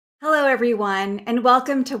everyone, and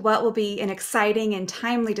welcome to what will be an exciting and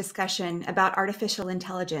timely discussion about artificial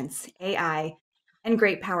intelligence, AI, and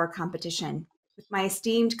great power competition with my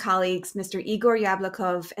esteemed colleagues, Mr. Igor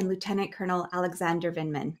Yablokov and Lieutenant Colonel Alexander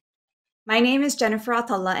Vindman. My name is Jennifer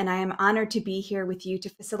Atalla, and I am honored to be here with you to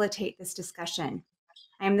facilitate this discussion.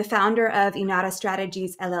 I am the founder of Inata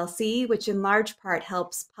Strategies, LLC, which in large part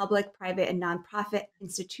helps public, private, and nonprofit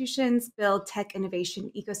institutions build tech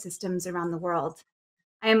innovation ecosystems around the world.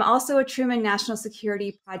 I am also a Truman National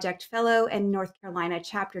Security Project Fellow and North Carolina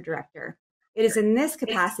Chapter Director. It is in this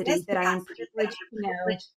capacity that I am privileged to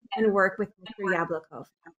know and work with Mr. Yablokov.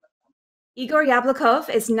 Igor Yablokov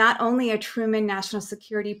is not only a Truman National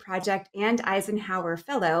Security Project and Eisenhower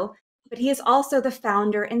Fellow, but he is also the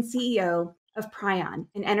founder and CEO of Prion,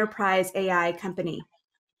 an enterprise AI company.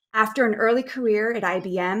 After an early career at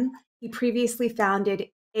IBM, he previously founded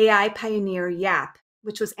AI pioneer Yap,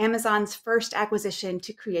 which was Amazon's first acquisition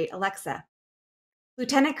to create Alexa.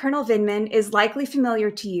 Lieutenant Colonel Vindman is likely familiar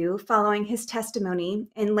to you following his testimony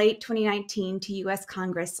in late 2019 to U.S.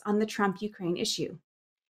 Congress on the Trump-Ukraine issue.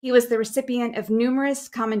 He was the recipient of numerous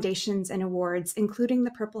commendations and awards, including the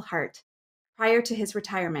Purple Heart, prior to his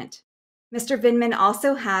retirement. Mr. Vindman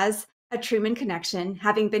also has a Truman connection,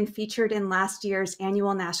 having been featured in last year's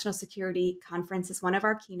annual National Security Conference as one of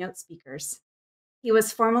our keynote speakers. He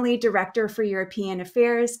was formerly Director for European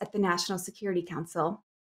Affairs at the National Security Council,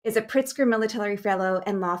 is a Pritzker Military Fellow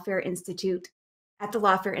and Lawfare Institute at the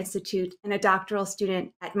Lawfare Institute, and a doctoral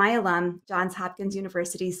student at my alum, Johns Hopkins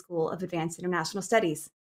University School of Advanced International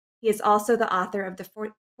Studies. He is also the author of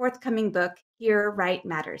the forthcoming book, Here Right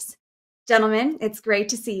Matters. Gentlemen, it's great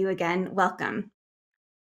to see you again. Welcome.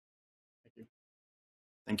 Thank you.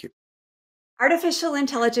 Thank you. Artificial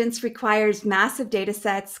intelligence requires massive data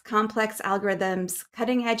sets, complex algorithms,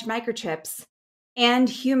 cutting-edge microchips, and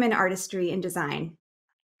human artistry in design.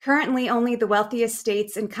 Currently, only the wealthiest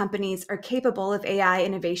states and companies are capable of AI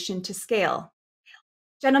innovation to scale.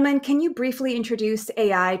 Gentlemen, can you briefly introduce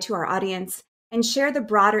AI to our audience and share the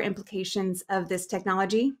broader implications of this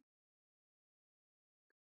technology?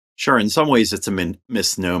 Sure. In some ways, it's a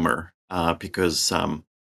misnomer because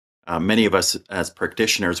many of us as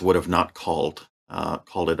practitioners would have not called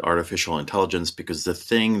it artificial intelligence, because the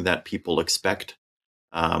thing that people expect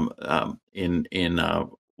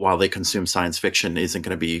while they consume science fiction isn't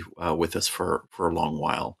going to be with us for a long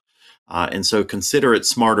while. And so consider it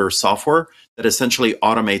smarter software that essentially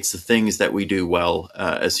automates the things that we do well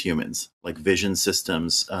as humans, like vision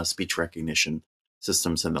systems, speech recognition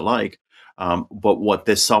systems, and the like. But what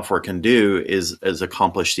this software can do is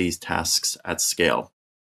accomplish these tasks at scale.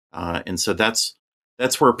 And so that's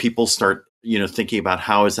where people start, thinking about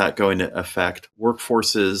how is that going to affect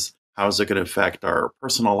workforces? How is it going to affect our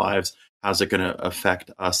personal lives? How is it going to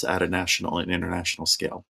affect us at a national and international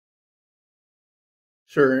scale?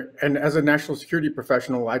 Sure. And as a national security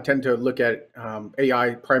professional, I tend to look at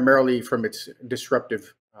AI primarily from its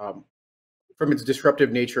disruptive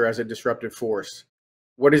nature as a disruptive force.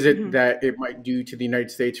 What is it that it might do to the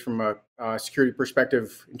United States from a security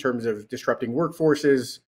perspective in terms of disrupting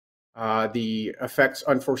workforces, the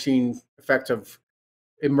unforeseen effects of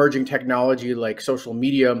emerging technology like social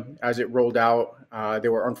media as it rolled out?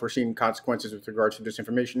 There were unforeseen consequences with regards to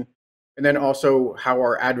disinformation. And then also how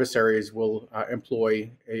our adversaries will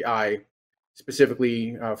employ AI,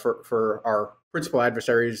 specifically for our principal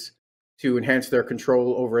adversaries, to enhance their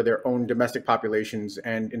control over their own domestic populations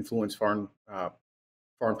and influence foreign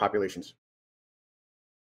populations.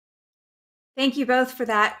 Thank you both for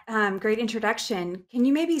that great introduction. Can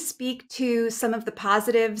you maybe speak to some of the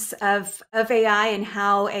positives of AI and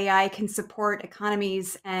how AI can support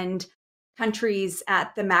economies and countries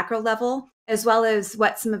at the macro level, as well as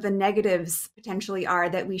what some of the negatives potentially are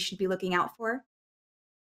that we should be looking out for?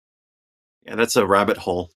 Yeah, that's a rabbit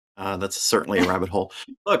hole. That's certainly a rabbit hole.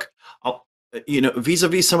 Look,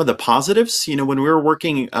 vis-a-vis some of the positives, when we were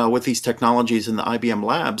working with these technologies in the IBM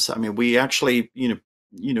labs, I mean, we actually,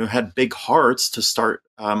 had big hearts to start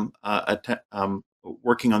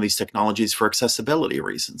working on these technologies for accessibility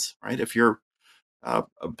reasons, right? If you're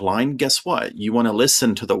blind, guess what? You want to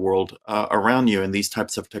listen to the world around you, and these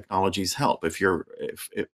types of technologies help. If you're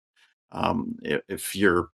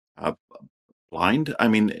blind, I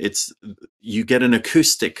mean, you get an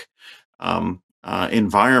acoustic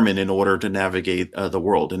environment in order to navigate the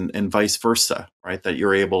world, and vice versa, right? That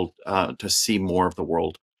you're able to see more of the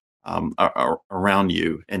world around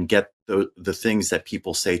you and get the things that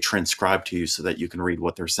people say transcribed to you so that you can read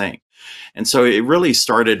what they're saying. And so it really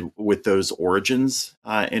started with those origins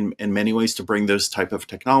in many ways to bring those type of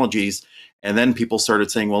technologies. And then people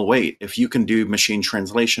started saying, well, wait, if you can do machine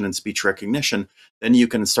translation and speech recognition, then you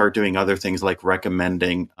can start doing other things like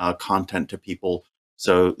recommending content to people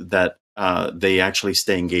so that they actually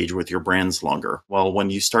stay engaged with your brands longer. Well, when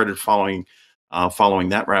you started following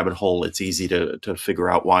that rabbit hole, it's easy to figure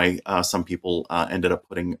out why some people ended up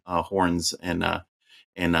putting horns and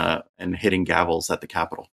hitting gavels at the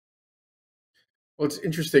Capitol. Well, it's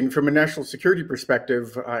interesting from a national security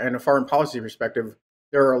perspective and a foreign policy perspective.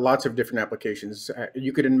 There are lots of different applications.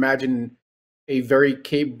 You could imagine a very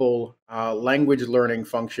capable language learning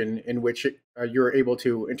function in which you're able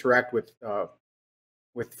to interact with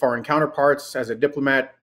foreign counterparts as a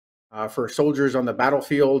diplomat. For soldiers on the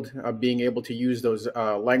battlefield, being able to use those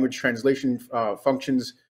language translation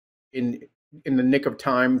functions in the nick of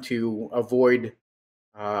time to avoid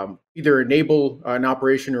either enable an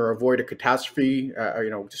operation or avoid a catastrophe.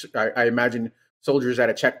 I imagine soldiers at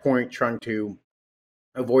a checkpoint trying to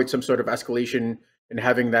avoid some sort of escalation and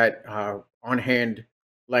having that on-hand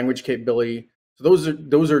language capability. So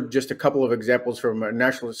those are just a couple of examples from a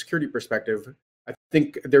national security perspective. I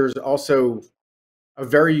think there's also a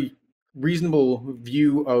very reasonable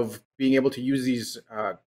view of being able to use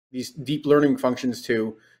these deep learning functions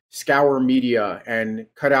to scour media and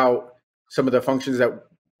cut out some of the functions that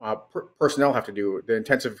personnel have to do. The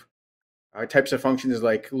intensive types of functions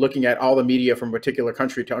like looking at all the media from a particular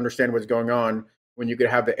country to understand what's going on, when you could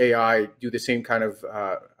have the AI do the same kind of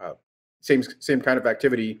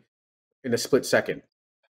activity in a split second.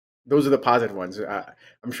 Those are the positive ones.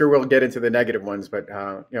 I'm sure we'll get into the negative ones, but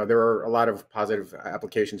there are a lot of positive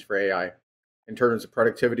applications for AI in terms of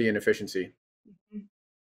productivity and efficiency.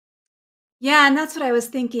 Yeah, and that's what I was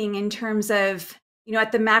thinking in terms of,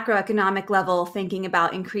 at the macroeconomic level, thinking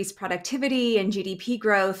about increased productivity and GDP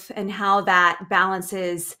growth and how that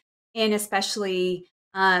balances in especially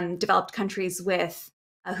developed countries with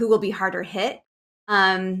who will be harder hit.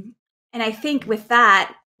 And I think with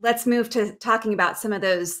that, let's move to talking about some of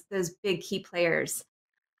those big key players.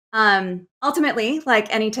 Ultimately,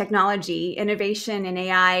 like any technology, innovation in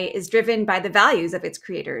AI is driven by the values of its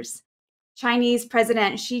creators. Chinese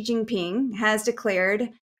President Xi Jinping has declared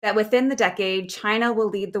that within the decade, China will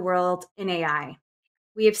lead the world in AI.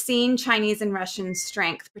 We have seen Chinese and Russian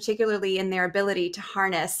strength, particularly in their ability to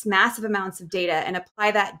harness massive amounts of data and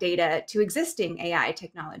apply that data to existing AI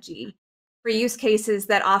technology for use cases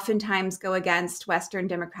that oftentimes go against Western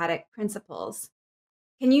democratic principles.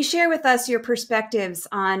 Can you share with us your perspectives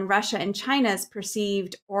on Russia and China's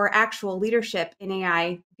perceived or actual leadership in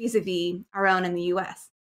AI vis-a-vis our own in the US?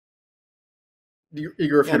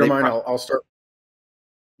 Igor, if you don't mind, I'll start.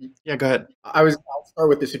 Yeah, go ahead. I'll start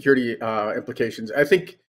with the security implications. I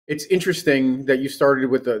think it's interesting that you started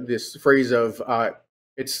with this phrase of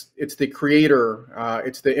it's the creator,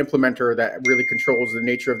 it's the implementer that really controls the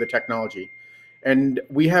nature of the technology. And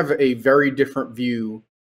we have a very different view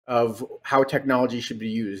of how technology should be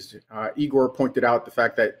used. Igor pointed out the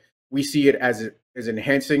fact that we see it as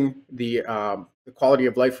enhancing the quality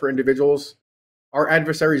of life for individuals. Our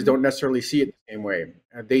adversaries don't necessarily see it the same way.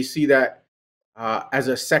 They see that as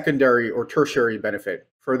a secondary or tertiary benefit.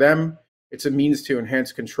 For them, it's a means to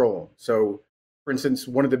enhance control. So, for instance,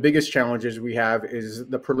 one of the biggest challenges we have is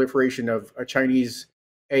the proliferation of a Chinese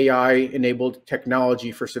AI-enabled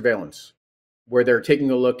technology for surveillance, where they're taking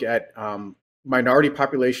a look at minority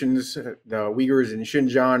populations, the Uyghurs in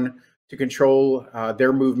Xinjiang, to control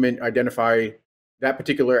their movement, identify that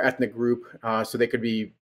particular ethnic group, so they could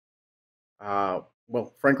be,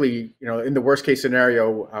 frankly, in the worst case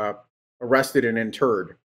scenario, arrested and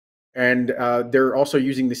interred. And they're also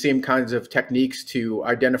using the same kinds of techniques to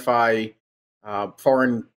identify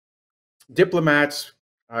foreign diplomats,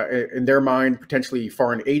 in their mind, potentially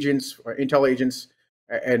foreign agents, intel agents,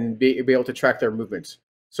 and be able to track their movements.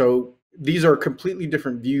 So these are completely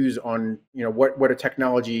different views on what a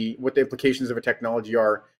technology, what the implications of a technology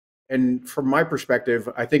are. And from my perspective,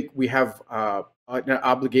 I think we have an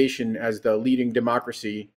obligation as the leading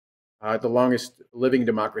democracy, the longest living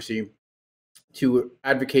democracy, to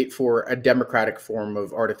advocate for a democratic form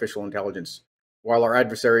of artificial intelligence, while our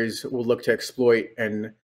adversaries will look to exploit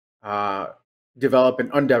and develop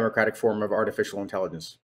an undemocratic form of artificial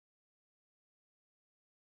intelligence.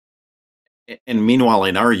 And meanwhile,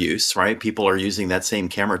 in our use, right, people are using that same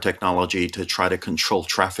camera technology to try to control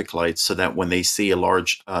traffic lights so that when they see a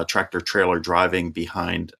large tractor trailer driving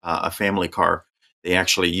behind a family car, they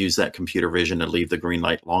actually use that computer vision to leave the green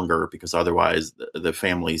light longer, because otherwise the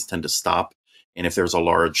families tend to stop And if there's a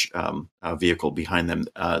large vehicle behind them,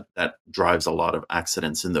 that drives a lot of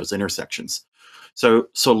accidents in those intersections. So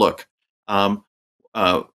look,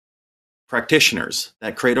 practitioners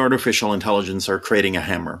that create artificial intelligence are creating a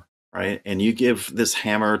hammer, right? And you give this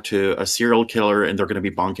hammer to a serial killer, and they're going to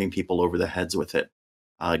be bonking people over the heads with it.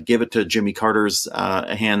 Give it to Jimmy Carter's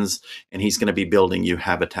hands, and he's going to be building you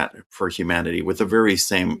Habitat for Humanity with the very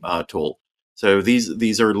same tool. So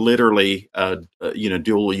these are literally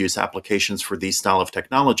dual use applications for these style of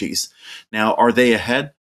technologies. Now, are they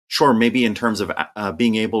ahead? Sure, maybe in terms of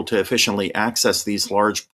being able to efficiently access these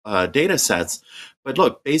large data sets. But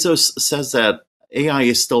look, Bezos says that AI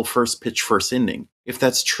is still first pitch, first inning. If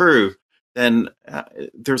that's true, then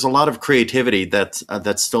there's a lot of creativity that's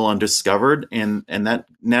still undiscovered, and that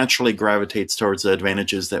naturally gravitates towards the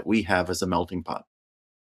advantages that we have as a melting pot.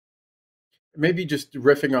 Maybe just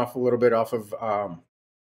riffing off a little bit off of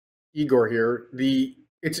Igor here.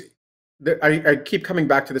 I keep coming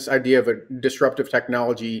back to this idea of a disruptive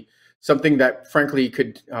technology, something that frankly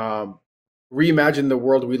could reimagine the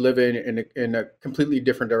world we live in a completely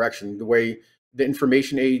different direction. The way the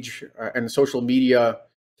information age and social media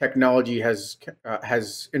technology has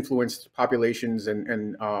influenced populations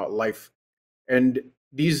and life, and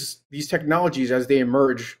these technologies, as they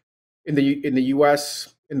emerge in the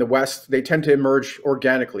U.S., in the West, they tend to emerge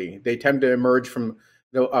organically. They tend to emerge from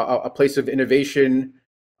a place of innovation,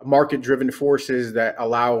 market-driven forces that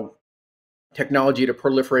allow technology to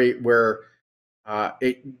proliferate, where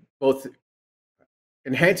it both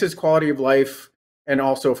enhances quality of life and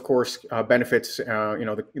also, of course, benefits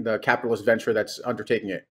the capitalist venture that's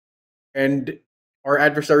undertaking it. And our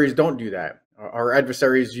adversaries don't do that. Our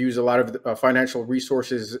adversaries use a lot of financial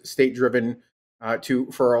resources, state-driven,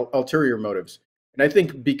 for ulterior motives. And I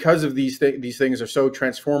think because of these things are so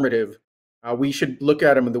transformative, we should look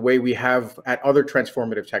at them in the way we have at other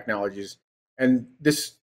transformative technologies. And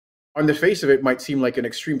this, on the face of it, might seem like an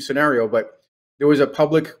extreme scenario, but there was a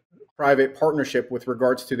public-private partnership with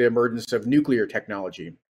regards to the emergence of nuclear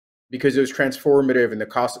technology, because it was transformative and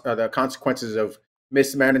the consequences of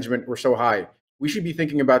mismanagement were so high. We should be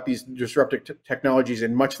thinking about these disruptive technologies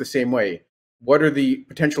in much the same way. What are the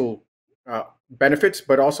potential benefits,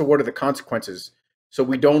 but also what are the consequences? So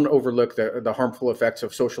we don't overlook the harmful effects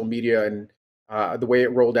of social media and the way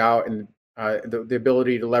it rolled out, and the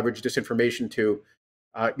ability to leverage disinformation to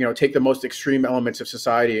take the most extreme elements of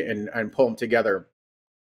society and pull them together.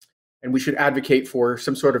 And we should advocate for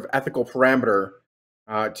some sort of ethical parameter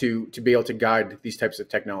to be able to guide these types of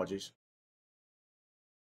technologies.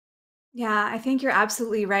 Yeah, I think you're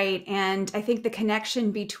absolutely right. And I think the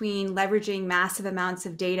connection between leveraging massive amounts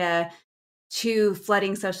of data to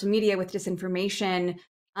flooding social media with disinformation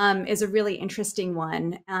is a really interesting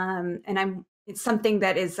one. And it's something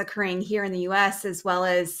that is occurring here in the US, as well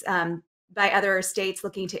as by other states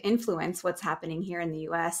looking to influence what's happening here in the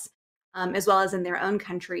US, as well as in their own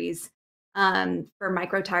countries, for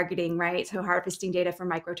micro-targeting, right? So harvesting data for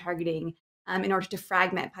micro-targeting in order to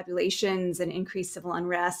fragment populations and increase civil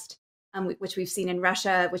unrest, which we've seen in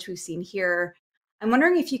Russia, which we've seen here. I'm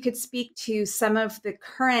wondering if you could speak to some of the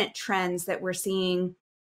current trends that we're seeing,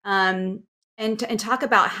 and talk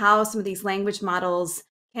about how some of these language models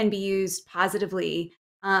can be used positively.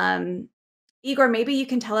 Igor, maybe you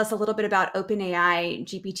can tell us a little bit about OpenAI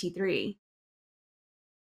GPT-3.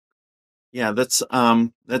 Yeah,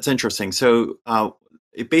 that's interesting. So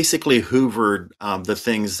it basically hoovered the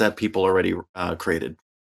things that people already created,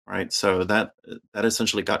 right? So that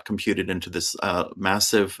essentially got computed into this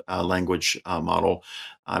massive language model.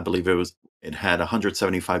 I believe it had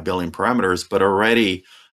 175 billion parameters, but already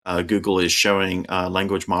Google is showing a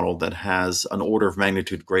language model that has an order of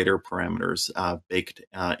magnitude greater parameters baked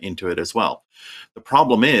into it as well. The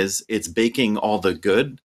problem is it's baking all the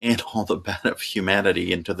good and all the bad of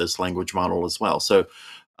humanity into this language model as well. So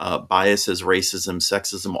biases, racism,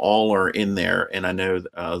 sexism, all are in there. And I know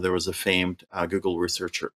there was a famed Google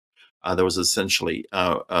researcher that was essentially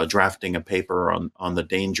drafting a paper on the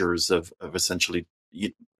dangers of essentially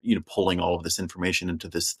pulling all of this information into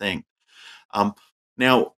this thing.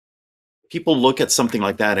 Now, people look at something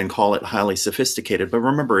like that and call it highly sophisticated, but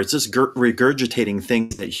remember, it's just regurgitating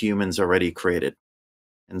things that humans already created.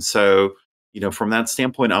 And so, from that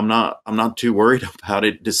standpoint, I'm not too worried about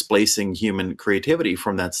it displacing human creativity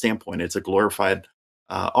from that standpoint. It's a glorified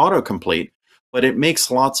autocomplete, but it makes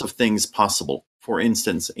lots of things possible. For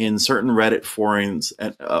instance, in certain Reddit forums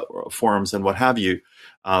and what have you,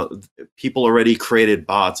 people already created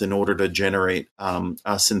bots in order to generate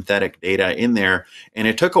synthetic data in there. And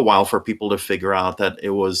it took a while for people to figure out that it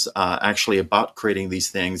was actually a bot creating these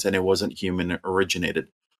things and it wasn't human originated.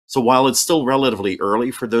 So while it's still relatively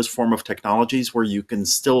early for those form of technologies where you can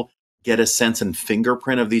still get a sense and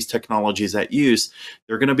fingerprint of these technologies at use,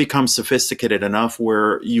 they're going to become sophisticated enough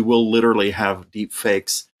where you will literally have deep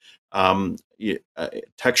fakes,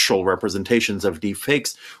 textual representations of deep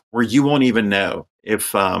fakes, where you won't even know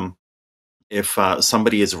if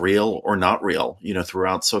somebody is real or not real,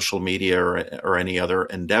 throughout social media or any other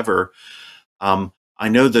endeavor. I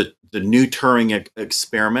know that the new Turing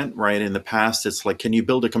experiment, right? In the past, it's like, can you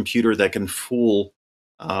build a computer that can fool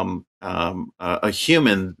a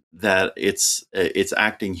human that it's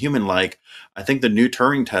acting human-like? I think the new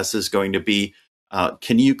Turing test is going to be,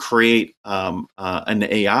 can you create an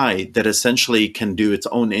AI that essentially can do its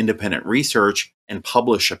own independent research and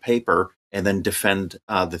publish a paper and then defend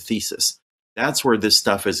the thesis? That's where this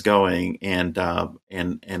stuff is going, and at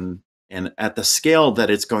the scale that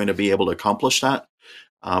it's going to be able to accomplish that,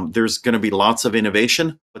 there's going to be lots of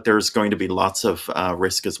innovation, but there's going to be lots of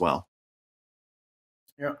risk as well.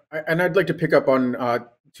 Yeah, and I'd like to pick up on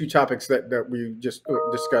two topics that we just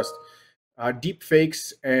discussed: deep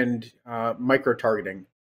fakes and micro-targeting.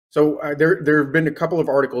 So there have been a couple of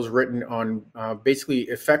articles written on basically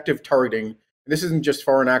effective targeting. This isn't just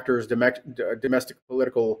foreign actors; domestic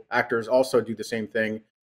political actors also do the same thing.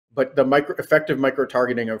 But the effective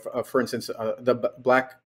micro-targeting of, for instance, the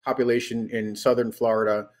Black population in southern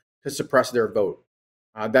Florida to suppress their vote.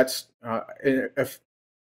 That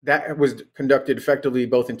was conducted effectively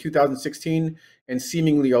both in 2016 and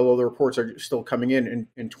seemingly, although the reports are still coming in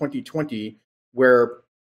 2020, where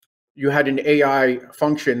you had an AI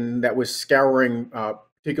function that was scouring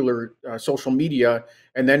particular social media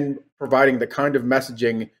and then providing the kind of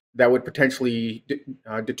messaging that would potentially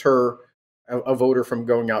deter a voter from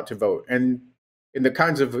going out to vote. And in the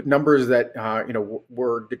kinds of numbers that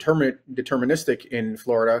were deterministic in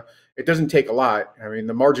Florida, it doesn't take a lot. I mean,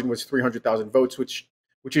 the margin was 300,000 votes, which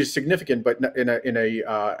is significant, but in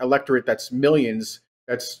a electorate that's millions,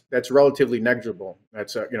 that's relatively negligible.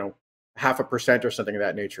 That's 0.5% or something of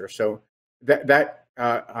that nature. So that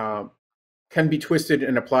can be twisted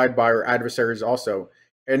and applied by our adversaries also.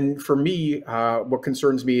 And for me, what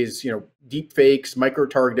concerns me is deep fakes, micro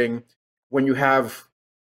targeting. When you have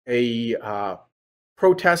a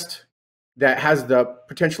protest that has the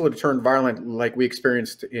potential to turn violent, like we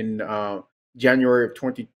experienced in January of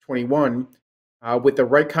 2021, with the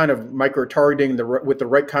right kind of micro targeting, with the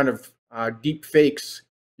right kind of deep fakes,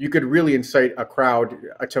 you could really incite a crowd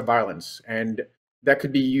to violence, and that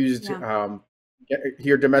could be used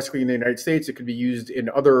here domestically in the United States. It could be used in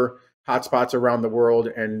other hotspots around the world,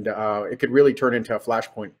 and it could really turn into a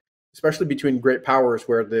flashpoint, especially between great powers,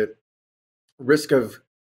 where the risk of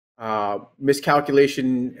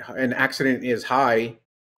miscalculation and accident is high,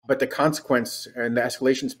 but the consequence and the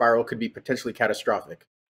escalation spiral could be potentially catastrophic.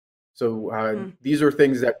 So these are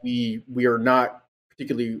things that we are not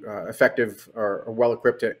particularly effective or well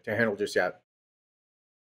equipped to handle just yet.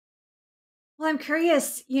 Well, I'm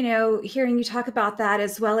curious, hearing you talk about that,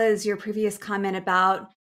 as well as your previous comment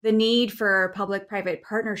about the need for public-private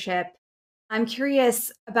partnership. I'm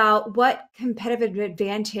curious about what competitive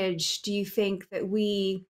advantage do you think that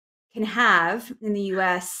we can have in the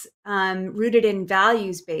U.S. Rooted in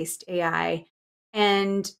values-based AI,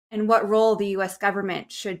 and what role the U.S.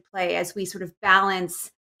 government should play as we sort of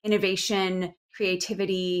balance innovation,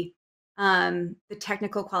 creativity, the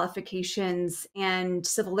technical qualifications, and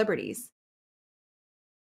civil liberties.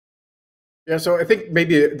 Yeah, so I think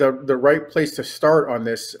maybe the right place to start on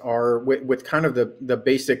this are with kind of the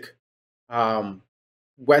basic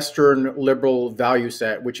Western liberal value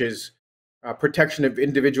set, which is protection of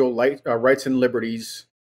individual rights and liberties,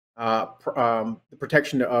 the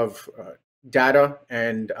protection of data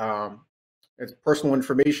and personal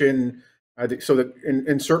information. So that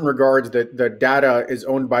in certain regards, the data is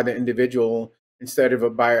owned by the individual instead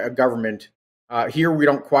of by a government. Here we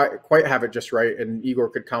don't quite have it just right, and Igor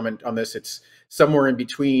could comment on this. It's somewhere in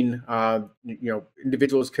between.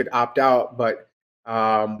 Individuals could opt out, but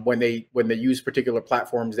when they use particular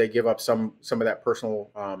platforms, they give up some of that personal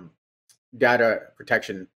data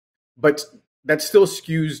protection. But that still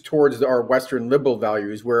skews towards our Western liberal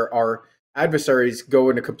values, where our adversaries go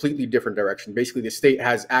in a completely different direction. Basically, the state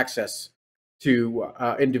has access to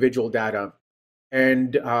individual data,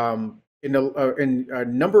 and in a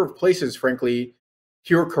number of places, frankly,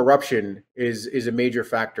 pure corruption is a major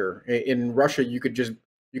factor. In Russia, you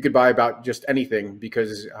could buy about just anything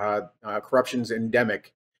because corruption's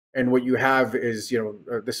endemic. And what you have is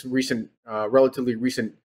this relatively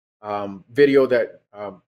recent video that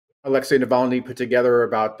Alexei Navalny put together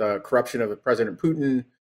about the corruption of President Putin,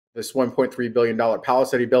 this $1.3 billion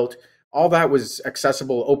palace that he built. all that was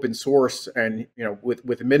accessible, open source, and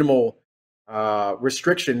with minimal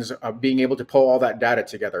restrictions of being able to pull all that data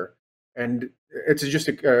together. And it's just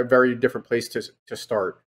a very different place to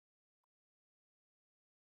start.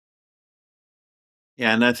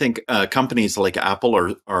 Yeah, and I think companies like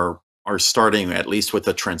Apple are starting at least with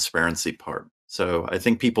the transparency part. So I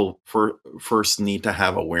think people first need to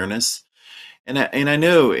have awareness, and I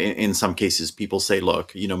know in some cases people say,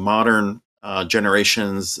 look, modern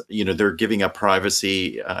generations, they're giving up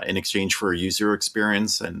privacy in exchange for a user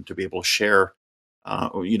experience and to be able to share,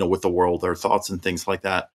 with the world their thoughts and things like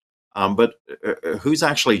that. But who's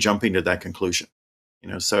actually jumping to that conclusion?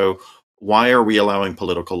 So why are we allowing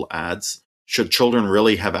political ads? Should children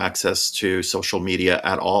really have access to social media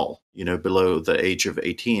at all, below the age of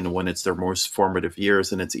 18 when it's their most formative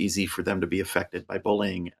years and it's easy for them to be affected by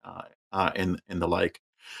bullying and the like?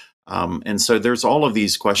 And so there's all of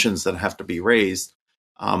these questions that have to be raised.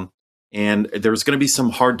 And there's going to be some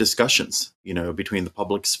hard discussions, between the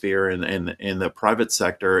public sphere and the private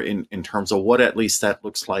sector in terms of what at least that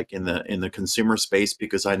looks like in the consumer space,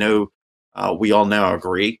 because I know we all now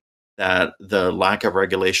agree that the lack of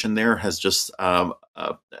regulation there has just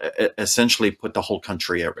essentially put the whole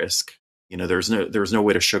country at risk. There's no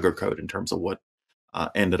way to sugarcoat in terms of what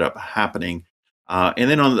ended up happening. And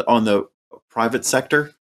then on the private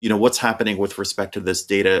sector, what's happening with respect to this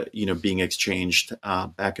data, being exchanged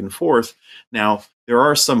back and forth. Now, there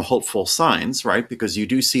are some hopeful signs, right? Because you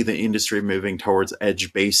do see the industry moving towards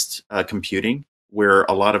edge-based computing, where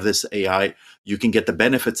a lot of this AI, you can get the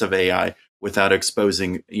benefits of AI without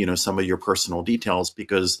exposing, some of your personal details,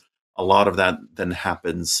 because a lot of that then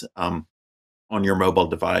happens on your mobile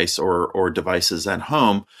device or devices at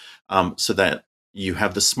home, so that you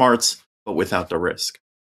have the smarts, but without the risk.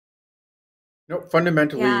 No,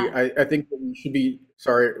 fundamentally, Yeah. I think that we should be.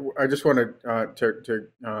 Sorry, I just wanted to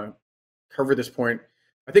cover this point.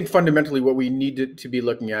 I think fundamentally, what we need to be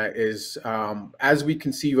looking at is, as we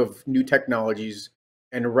conceive of new technologies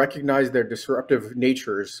and recognize their disruptive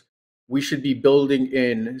natures, we should be building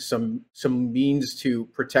in some means to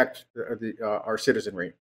protect our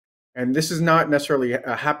citizenry. And this is not necessarily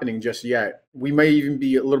happening just yet. We may even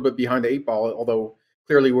be a little bit behind the eight ball, although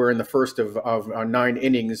clearly we're in the first of 9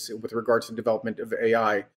 innings with regards to development of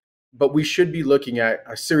AI. But we should be looking at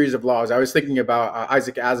a series of laws. I was thinking about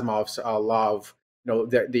Isaac Asimov's law of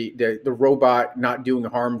the robot not doing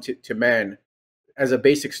harm to man as a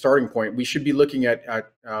basic starting point. We should be looking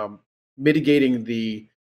at mitigating the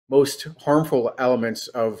most harmful elements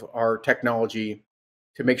of our technology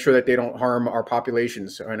to make sure that they don't harm our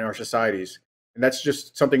populations and our societies. And that's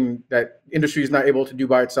just something that industry is not able to do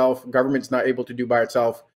by itself, government's not able to do by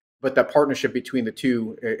itself, but that partnership between the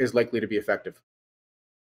two is likely to be effective.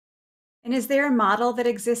 And is there a model that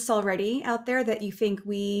exists already out there that you think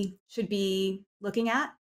we should be looking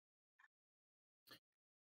at?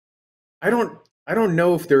 I don't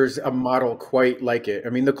know if there's a model quite like it. I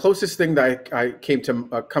mean, the closest thing that I came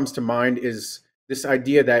to comes to mind is this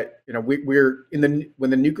idea that we're in when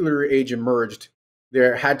the nuclear age emerged,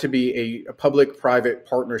 there had to be a public-private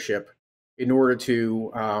partnership in order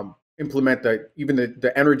to implement even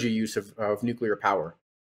the energy use of nuclear power.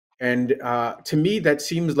 And to me, that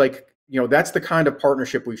seems like that's the kind of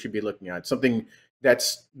partnership we should be looking at. Something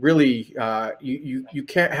that's really you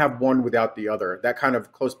can't have one without the other. That kind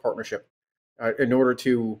of close partnership in order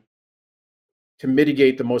to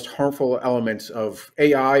mitigate the most harmful elements of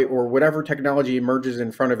AI or whatever technology emerges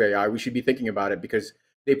in front of AI. We should be thinking about it because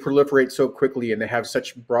they proliferate so quickly and they have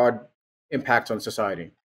such broad impacts on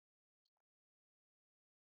society.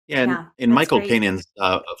 Yeah, Yeah, and that's Michael great. Kanan's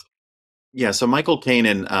so Michael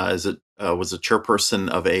Kanan was a chairperson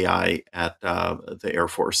of AI at the Air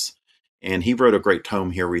Force, and he wrote a great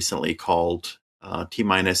tome here recently called T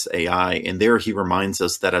minus AI. And there he reminds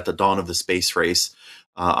us that at the dawn of the space race,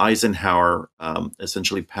 Eisenhower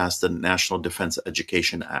essentially passed the National Defense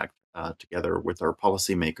Education Act together with our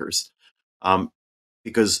policymakers, um,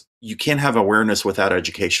 because you can't have awareness without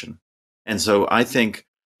education. And so I think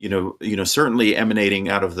certainly emanating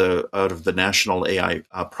out of the National AI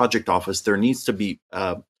Project Office, there needs to be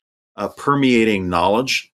permeating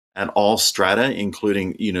knowledge at all strata,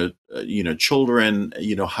 including children,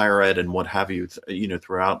 higher ed, and what have you,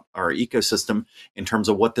 throughout our ecosystem in terms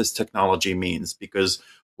of what this technology means, because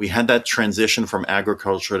we had that transition from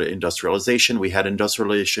agriculture to industrialization. We had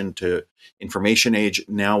industrialization to information age.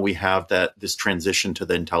 Now we have this transition to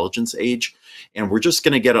the intelligence age, and we're just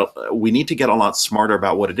going to we need to get a lot smarter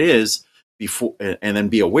about what it is before, and then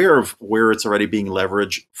be aware of where it's already being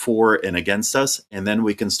leveraged for and against us, and then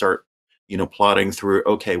we can start plotting through,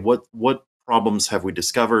 okay, what problems have we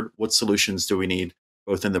discovered? What solutions do we need?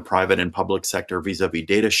 both in the private and public sector, vis-a-vis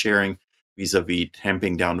data sharing, vis-a-vis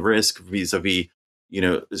tamping down risk, vis-a-vis,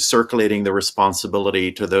 circulating the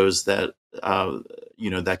responsibility to those that,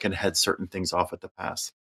 that can head certain things off at the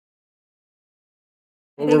pass.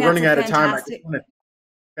 Well, we're running out of time. I just want to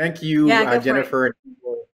thank you, Jennifer,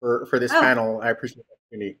 for this panel. I appreciate the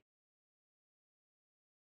opportunity.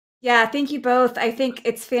 Yeah, thank you both. I think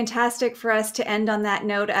it's fantastic for us to end on that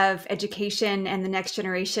note of education and the next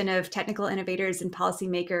generation of technical innovators and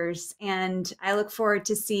policymakers. And I look forward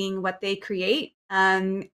to seeing what they create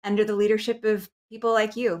under the leadership of people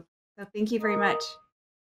like you. So thank you very much.